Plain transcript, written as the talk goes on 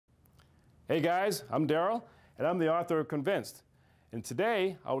Hey guys, I'm Daryl, and I'm the author of Convinced. And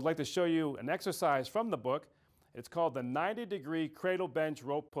today, I would like to show you an exercise from the book. It's called the 90-degree cradle bench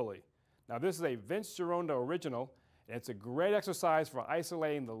rope pulley. Now this is a Vince Gironda original, and it's a great exercise for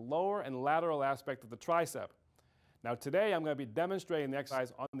isolating the lower and lateral aspect of the tricep. Now today, I'm going to be demonstrating the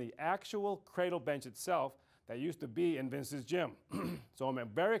exercise on the actual cradle bench itself that used to be in Vince's gym. So I'm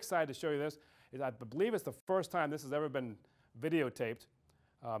very excited to show you this. I believe it's the first time this has ever been videotaped.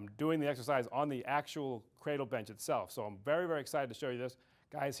 Doing the exercise on the actual cradle bench itself. So I'm very, very excited to show you this.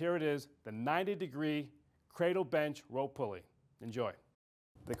 Guys, here it is, the 90-degree cradle bench rope pulley. Enjoy.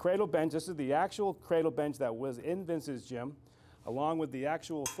 The cradle bench, this is the actual cradle bench that was in Vince's gym, along with the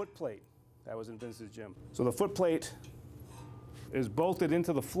actual foot plate that was in Vince's gym. So the foot plate is bolted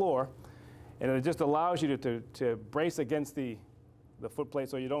into the floor, and it just allows you to brace against the foot plate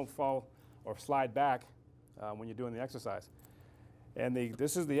so you don't fall or slide back when you're doing the exercise. And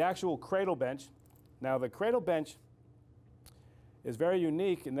this is the actual cradle bench. Now the cradle bench is very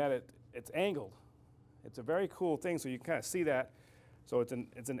unique in that it's angled. It's a very cool thing, so you can kind of see that. So it's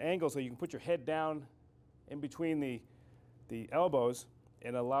an angle, so you can put your head down in between the elbows,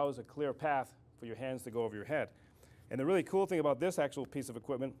 and it allows a clear path for your hands to go over your head. And the really cool thing about this actual piece of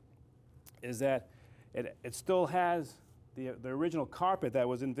equipment is that it still has the original carpet that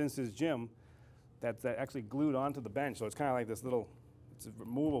was in Vince's gym that's actually glued onto the bench. So it's kind of like this little, it's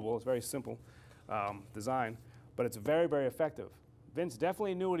removable, it's very simple design, but it's very, very effective. Vince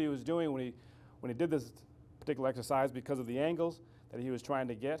definitely knew what he was doing when he did this particular exercise because of the angles that he was trying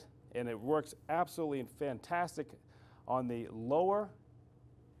to get, and it works absolutely fantastic on the lower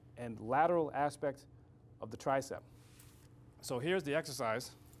and lateral aspect of the tricep. So here's the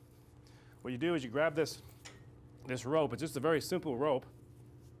exercise. What you do is you grab this rope. It's just a very simple rope.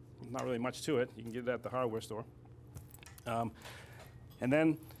 Not really much to it. You can get it at the hardware store. And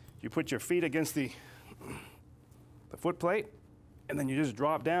then you put your feet against the foot plate, and then you just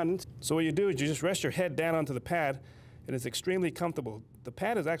drop down. So what you do is you just rest your head down onto the pad, and it's extremely comfortable. The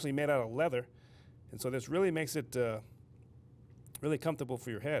pad is actually made out of leather, and so this really makes it really comfortable for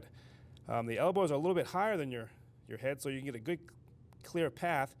your head. The elbows are a little bit higher than your head, so you can get a good clear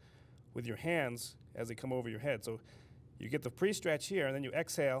path with your hands as they come over your head. So you get the pre-stretch here, and then you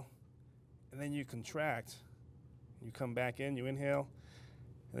exhale, and then you contract. You come back in, you inhale,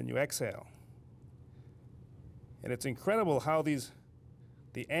 and then you exhale. And it's incredible how the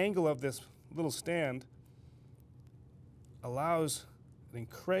angle of this little stand allows an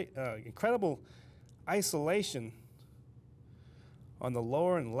incredible isolation on the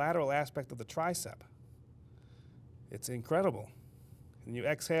lower and lateral aspect of the tricep. It's incredible. And you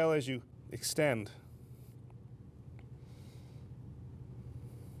exhale as you extend.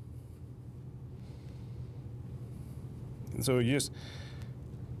 And so you just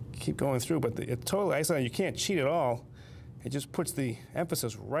keep going through, but it's totally isolated. You can't cheat at all. It just puts the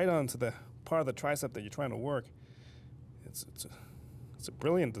emphasis right onto the part of the tricep that you're trying to work. It's a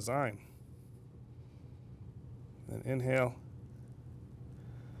brilliant design. Then inhale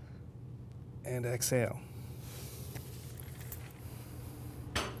and exhale.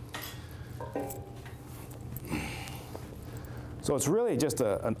 So it's really just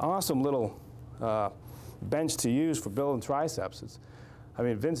an awesome little bench to use for building triceps. I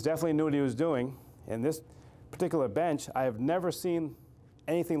mean, Vince definitely knew what he was doing, and this particular bench, I have never seen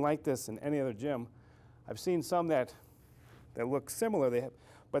anything like this in any other gym. I've seen some that look similar,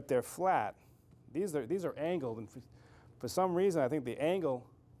 but they're flat. These are angled, and for some reason, I think the angle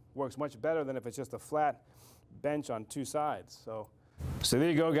works much better than if it's just a flat bench on two sides. So there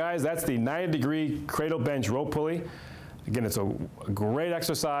you go, guys. That's the 90-degree cradle bench rope pulley. Again, it's a great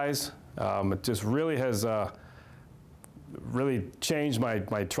exercise. It just really has really changed my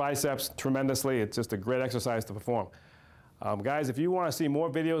triceps tremendously. It's just a great exercise to perform. Guys, if you want to see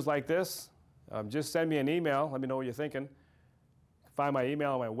more videos like this, just send me an email. Let me know what you're thinking. Find my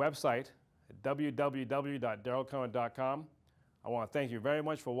email on my website at www.darylconant.com. I want to thank you very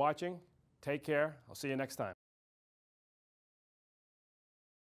much for watching. Take care. I'll see you next time.